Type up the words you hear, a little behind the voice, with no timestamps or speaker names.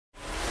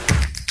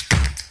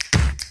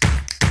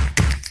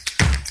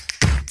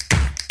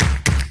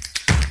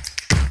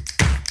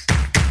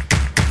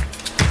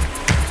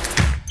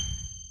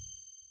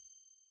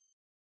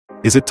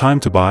Is it time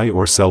to buy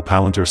or sell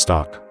Palantir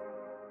stock?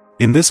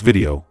 In this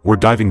video, we're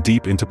diving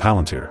deep into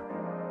Palantir.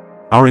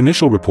 Our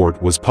initial report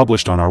was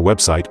published on our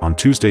website on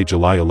Tuesday,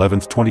 July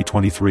 11,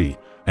 2023,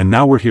 and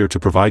now we're here to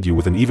provide you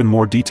with an even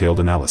more detailed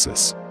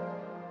analysis.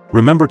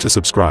 Remember to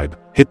subscribe,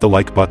 hit the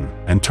like button,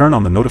 and turn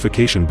on the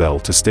notification bell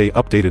to stay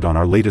updated on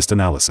our latest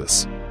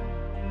analysis.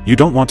 You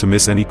don't want to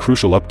miss any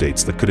crucial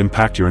updates that could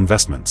impact your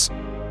investments.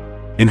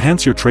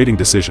 Enhance your trading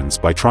decisions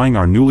by trying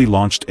our newly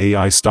launched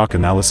AI stock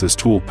analysis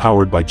tool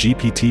powered by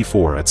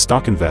GPT-4 at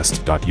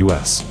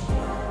StockInvest.us.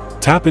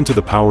 Tap into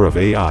the power of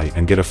AI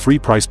and get a free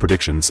price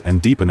predictions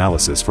and deep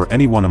analysis for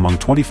any one among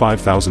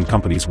 25,000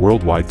 companies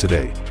worldwide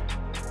today.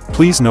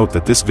 Please note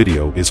that this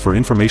video is for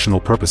informational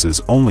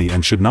purposes only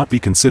and should not be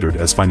considered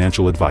as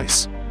financial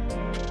advice.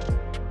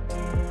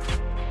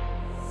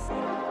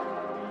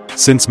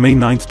 Since May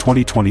 9,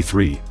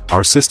 2023,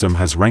 our system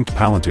has ranked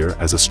Palantir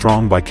as a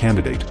strong buy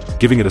candidate,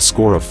 giving it a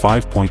score of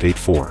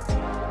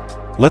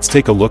 5.84. Let's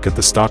take a look at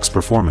the stock's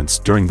performance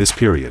during this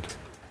period.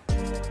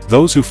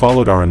 Those who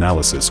followed our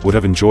analysis would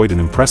have enjoyed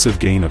an impressive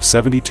gain of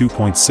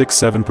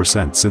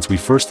 72.67% since we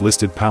first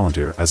listed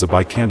Palantir as a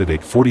buy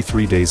candidate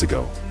 43 days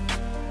ago.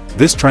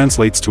 This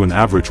translates to an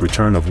average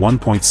return of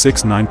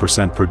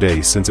 1.69% per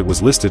day since it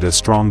was listed as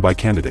strong buy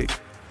candidate.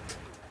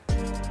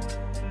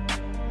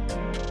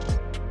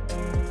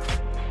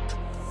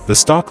 The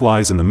stock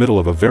lies in the middle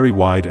of a very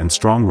wide and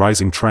strong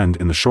rising trend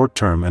in the short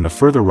term, and a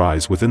further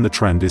rise within the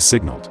trend is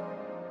signaled.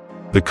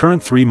 The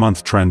current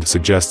 3-month trend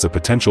suggests a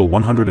potential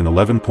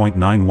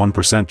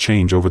 111.91%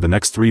 change over the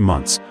next 3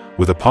 months,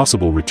 with a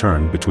possible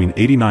return between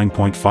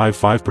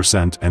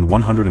 89.55% and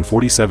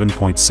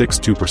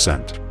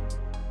 147.62%.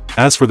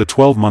 As for the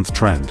 12-month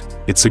trend,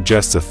 it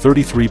suggests a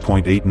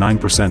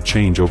 33.89%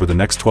 change over the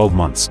next 12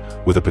 months,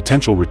 with a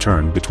potential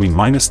return between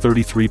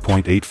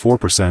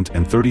 -33.84%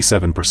 and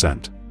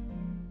 37%.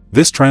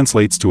 This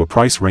translates to a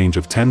price range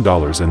of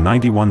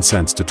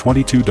 $10.91 to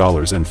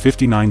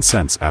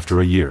 $22.59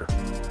 after a year.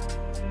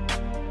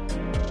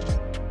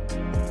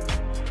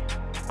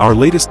 Our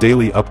latest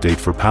daily update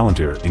for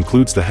Palantir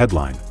includes the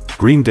headline,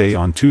 "Green Day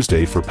on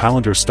Tuesday for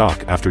Palantir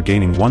stock after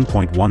gaining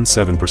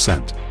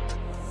 1.17%.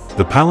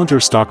 The Palantir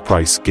stock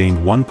price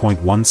gained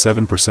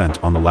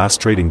 1.17% on the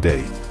last trading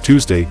day,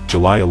 Tuesday,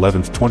 July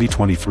 11,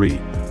 2023,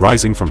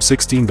 rising from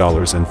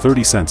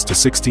 $16.30 to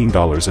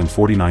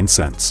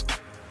 $16.49.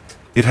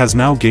 It has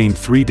now gained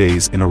 3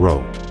 days in a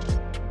row.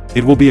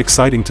 It will be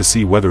exciting to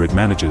see whether it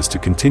manages to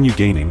continue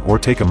gaining or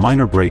take a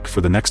minor break for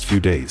the next few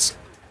days.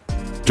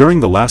 During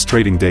the last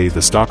trading day,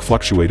 the stock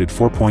fluctuated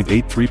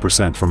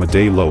 4.83% from a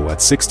day low at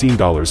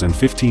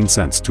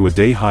 $16.15 to a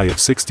day high of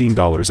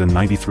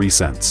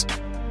 $16.93.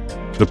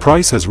 The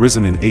price has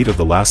risen in 8 of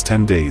the last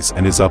 10 days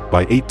and is up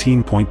by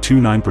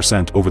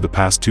 18.29% over the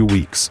past 2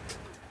 weeks.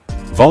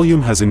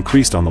 Volume has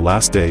increased on the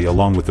last day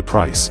along with the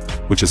price,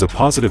 which is a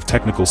positive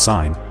technical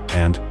sign,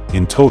 and,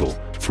 in total,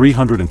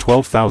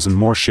 312,000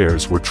 more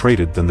shares were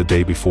traded than the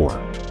day before.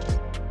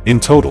 In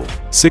total,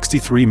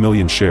 63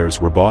 million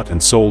shares were bought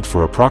and sold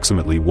for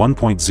approximately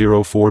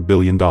 $1.04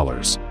 billion.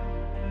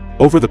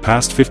 Over the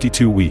past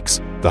 52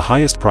 weeks, the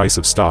highest price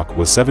of stock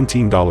was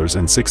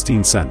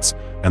 $17.16,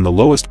 and the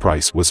lowest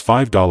price was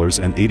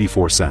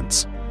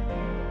 $5.84.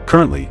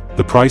 Currently,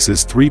 the price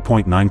is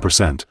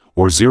 3.9%,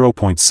 or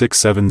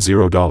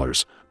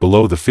 $0.670,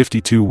 below the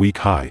 52-week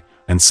high,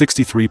 and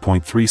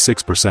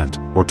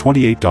 63.36%, or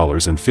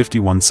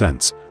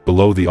 $28.51,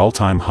 below the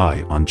all-time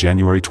high on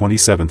January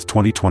 27,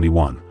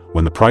 2021,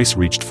 when the price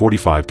reached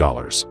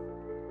 $45.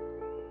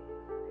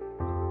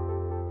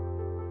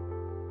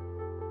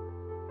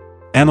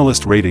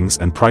 Analyst ratings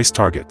and price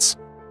targets.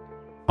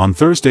 On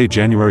Thursday,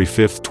 January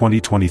 5,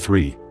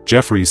 2023,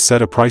 Jefferies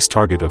set a price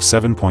target of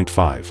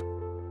 7.5.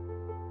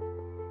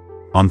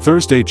 On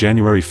Thursday,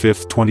 January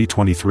 5,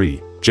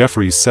 2023,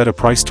 Jefferies set a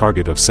price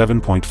target of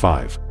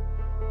 7.5.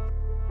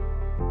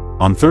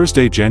 On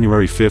Thursday,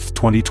 January 5,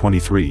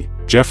 2023,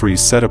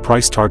 Jefferies set a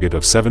price target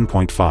of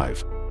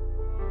 7.5.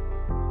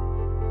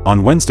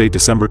 On Wednesday,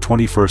 December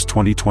 21,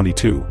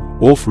 2022,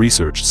 Wolfe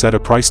Research set a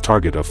price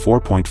target of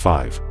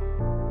 4.5.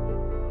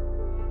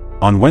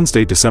 On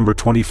Wednesday, December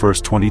 21,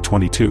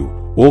 2022,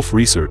 Wolfe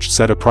Research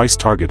set a price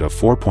target of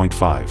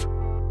 4.5.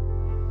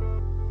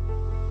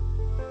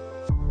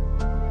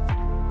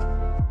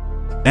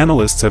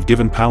 Analysts have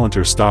given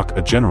Palantir stock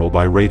a general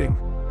buy rating.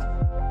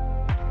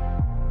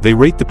 They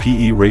rate the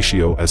PE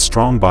ratio as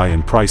strong buy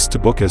and price to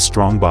book as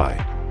strong buy.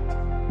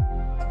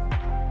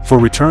 For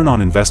return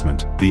on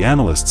investment, the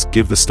analysts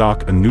give the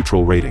stock a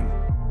neutral rating.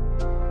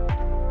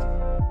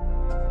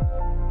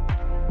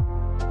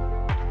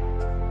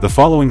 The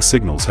following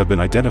signals have been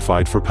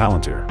identified for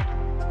Palantir.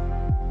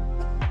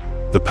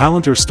 The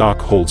Palantir stock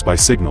holds buy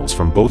signals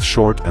from both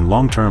short and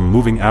long-term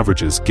moving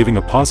averages, giving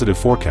a positive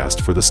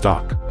forecast for the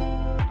stock.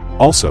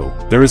 Also,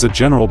 there is a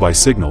general buy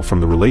signal from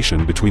the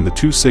relation between the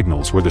two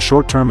signals where the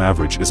short-term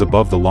average is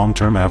above the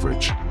long-term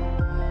average.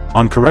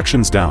 On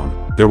corrections down,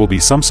 there will be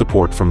some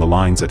support from the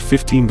lines at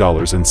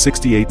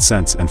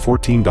 $15.68 and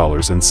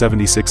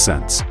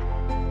 $14.76.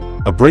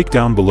 A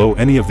breakdown below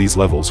any of these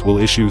levels will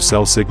issue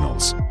sell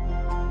signals.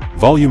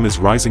 volume is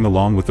rising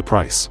along with the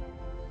price.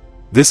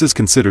 This is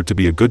considered to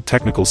be a good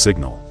technical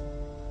signal.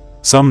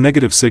 Some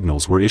negative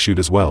signals were issued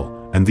as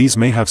well, and these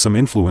may have some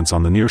influence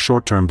on the near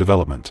short-term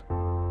development.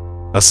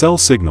 A sell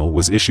signal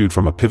was issued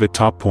from a pivot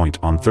top point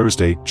on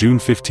Thursday, June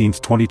 15,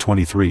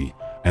 2023,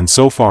 and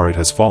so far it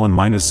has fallen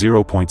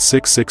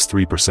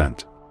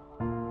 -0.663%.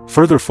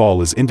 Further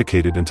fall is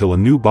indicated until a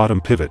new bottom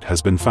pivot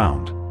has been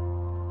found.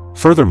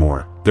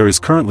 Furthermore, there is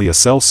currently a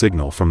sell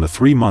signal from the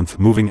 3-month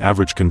Moving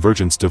Average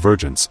Convergence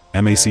Divergence,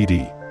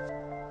 MACD.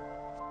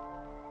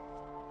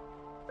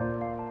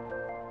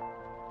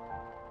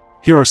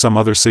 Here are some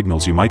other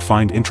signals you might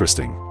find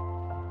interesting.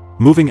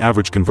 Moving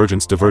Average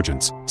Convergence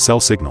Divergence, sell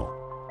signal.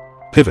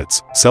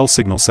 Pivots, sell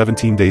signal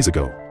 17 days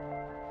ago.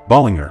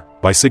 Bollinger,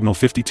 buy signal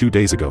 52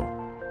 days ago.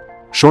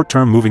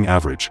 Short-term moving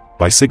average,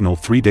 buy signal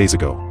 3 days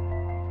ago.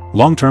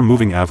 Long-term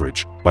moving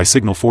average, buy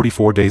signal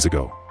 44 days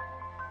ago.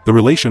 The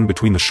relation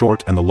between the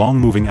short and the long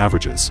moving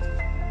averages,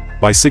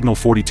 buy signal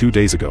 42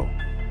 days ago.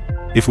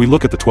 If we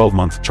look at the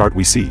 12-month chart,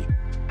 we see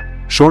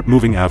short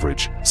moving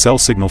average, sell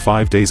signal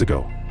 5 days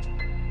ago.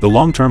 The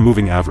long-term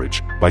moving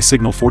average, buy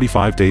signal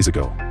 45 days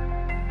ago.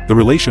 The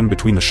relation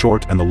between the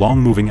short and the long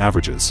moving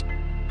averages,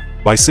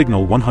 buy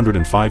signal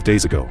 105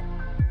 days ago.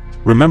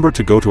 Remember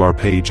to go to our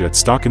page at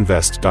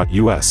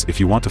StockInvest.us if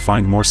you want to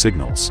find more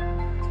signals.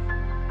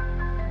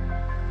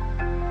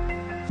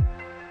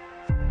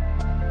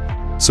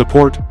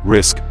 Support,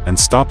 risk, and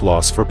stop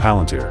loss for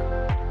Palantir.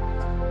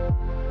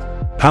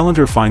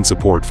 Palantir finds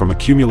support from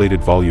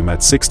accumulated volume at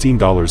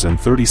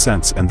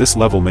 $16.30, and this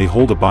level may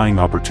hold a buying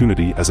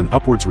opportunity as an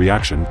upwards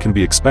reaction can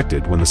be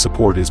expected when the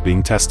support is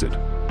being tested.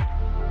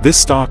 This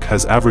stock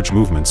has average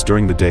movements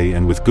during the day,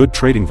 and with good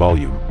trading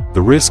volume,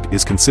 the risk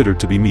is considered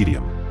to be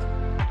medium.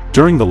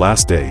 During the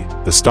last day,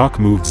 the stock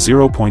moved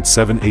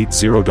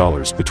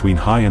 $0.780 between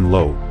high and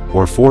low,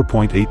 or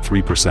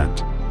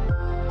 4.83%.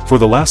 For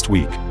the last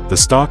week, the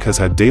stock has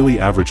had daily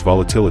average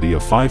volatility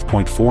of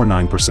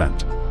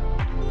 5.49%.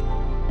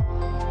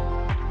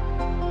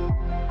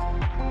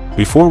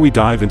 Before we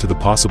dive into the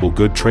possible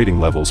good trading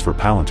levels for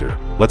Palantir,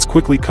 let's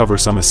quickly cover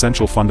some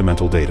essential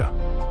fundamental data.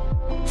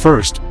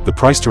 First, the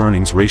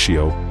price-to-earnings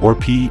ratio, or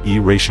PE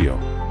ratio.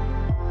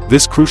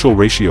 This crucial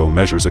ratio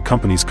measures a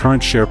company's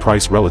current share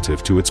price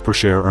relative to its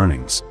per-share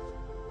earnings.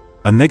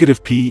 A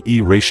negative PE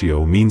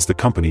ratio means the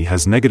company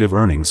has negative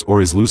earnings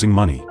or is losing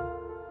money.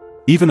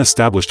 Even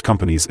established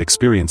companies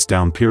experience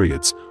down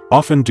periods,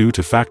 often due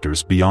to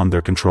factors beyond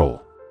their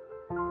control.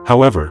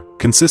 However,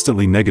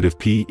 consistently negative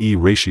PE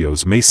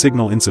ratios may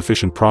signal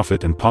insufficient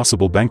profit and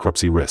possible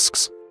bankruptcy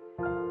risks.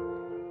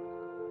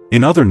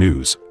 In other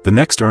news, the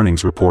next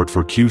earnings report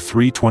for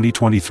Q3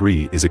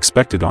 2023 is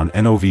expected on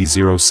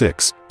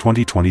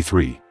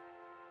Nov/06/2023.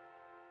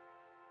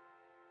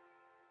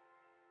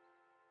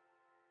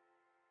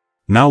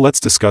 Now let's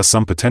discuss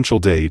some potential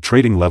day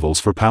trading levels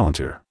for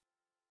Palantir.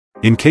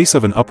 In case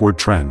of an upward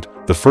trend,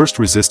 the first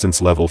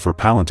resistance level for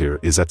Palantir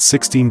is at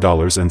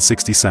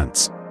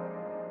 $16.60.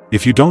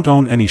 If you don't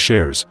own any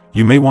shares,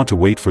 you may want to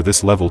wait for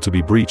this level to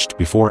be breached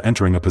before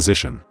entering a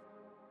position.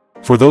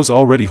 For those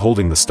already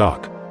holding the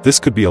stock, this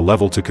could be a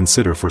level to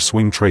consider for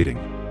swing trading.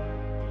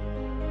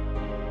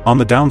 On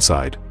the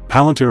downside,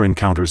 Palantir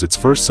encounters its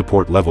first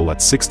support level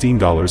at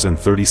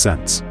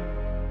 $16.30.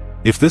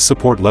 If this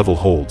support level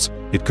holds,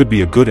 it could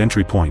be a good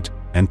entry point,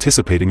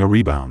 anticipating a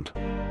rebound.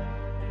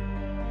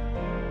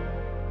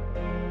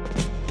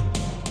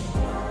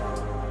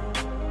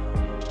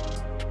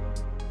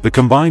 The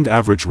combined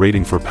average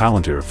rating for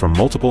Palantir from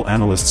multiple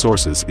analyst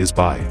sources is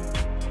buy.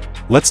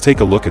 Let's take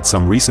a look at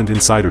some recent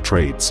insider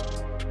trades.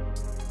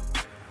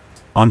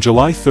 On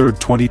July 3,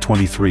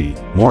 2023,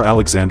 Moore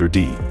Alexander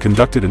D.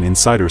 conducted an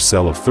insider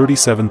sell of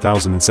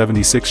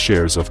 37,076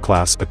 shares of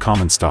Class A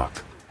common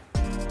stock.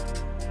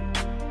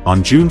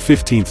 On June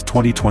 15,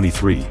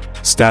 2023,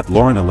 Stat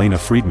Lauren Elena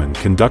Friedman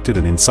conducted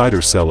an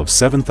insider sell of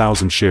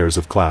 7,000 shares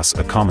of Class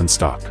A common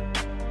stock.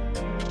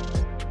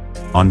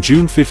 On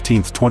June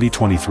 15,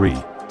 2023,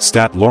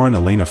 Stat Lauren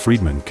Elena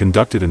Friedman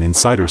conducted an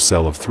insider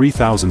sell of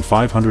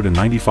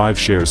 3,595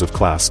 shares of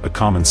Class A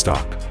common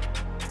stock.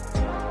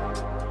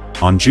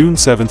 On June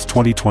 7,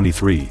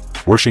 2023,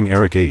 Wershing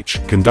Eric H.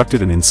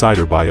 conducted an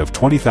insider buy of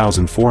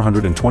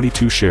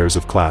 20,422 shares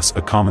of Class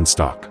A common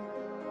stock.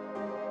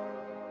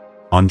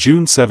 On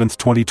June 7,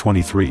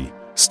 2023,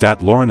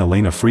 Stat Lauren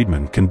Elena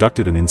Friedman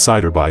conducted an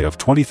insider buy of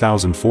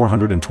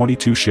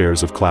 20,422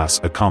 shares of Class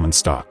A common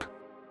stock.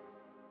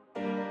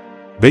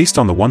 Based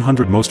on the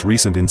 100 most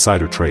recent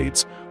insider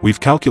trades, we've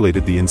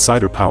calculated the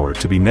insider power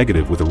to be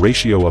negative with a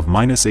ratio of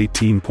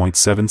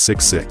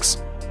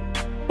 -18.766.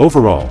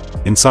 Overall,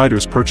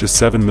 insiders purchased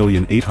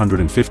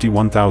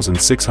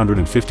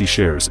 7,851,650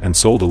 shares and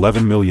sold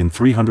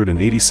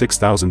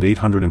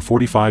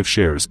 11,386,845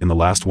 shares in the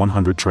last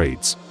 100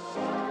 trades.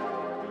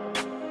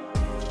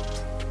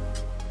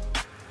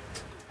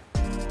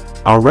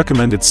 Our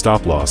recommended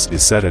stop loss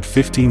is set at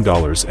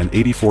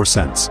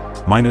 $15.84,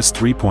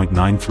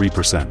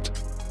 -3.93%.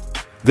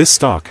 This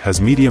stock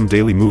has medium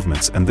daily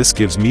movements, and this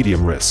gives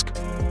medium risk.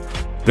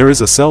 There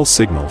is a sell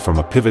signal from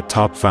a pivot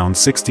top found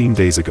 16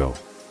 days ago.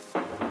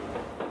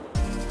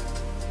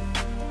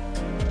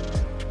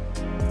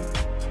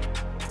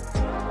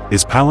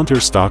 Is Palantir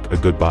stock a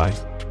good buy?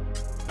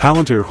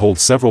 Palantir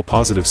holds several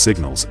positive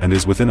signals and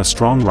is within a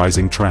strong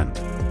rising trend.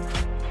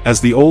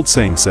 As the old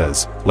saying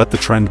says, let the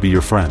trend be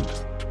your friend.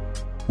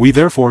 We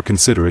therefore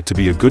consider it to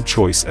be a good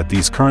choice at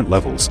these current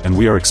levels, and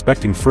we are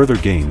expecting further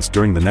gains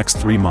during the next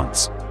 3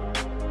 months.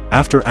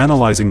 After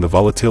analyzing the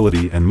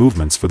volatility and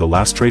movements for the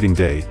last trading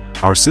day,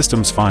 our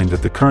systems find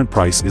that the current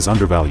price is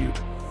undervalued.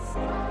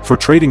 For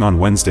trading on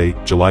Wednesday,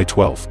 July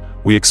 12th,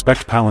 we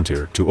expect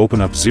Palantir to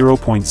open up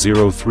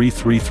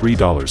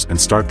 $0.0333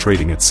 and start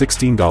trading at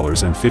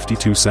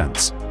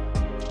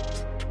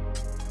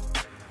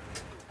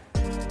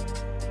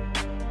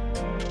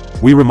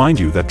 $16.52. We remind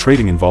you that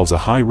trading involves a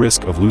high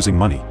risk of losing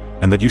money,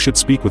 and that you should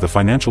speak with a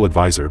financial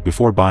advisor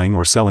before buying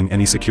or selling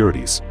any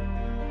securities.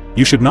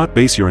 You should not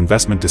base your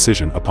investment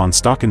decision upon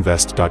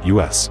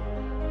StockInvest.us.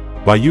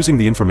 By using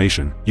the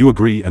information, you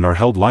agree and are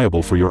held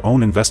liable for your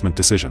own investment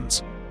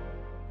decisions.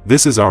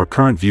 This is our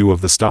current view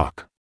of the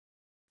stock.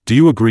 Do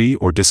you agree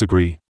or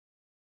disagree?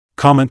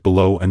 Comment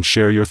below and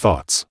share your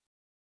thoughts.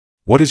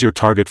 What is your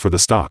target for the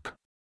stock?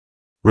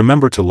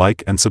 Remember to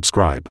like and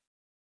subscribe.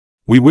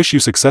 We wish you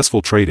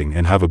successful trading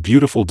and have a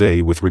beautiful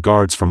day with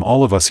regards from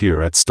all of us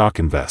here at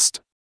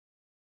StockInvest.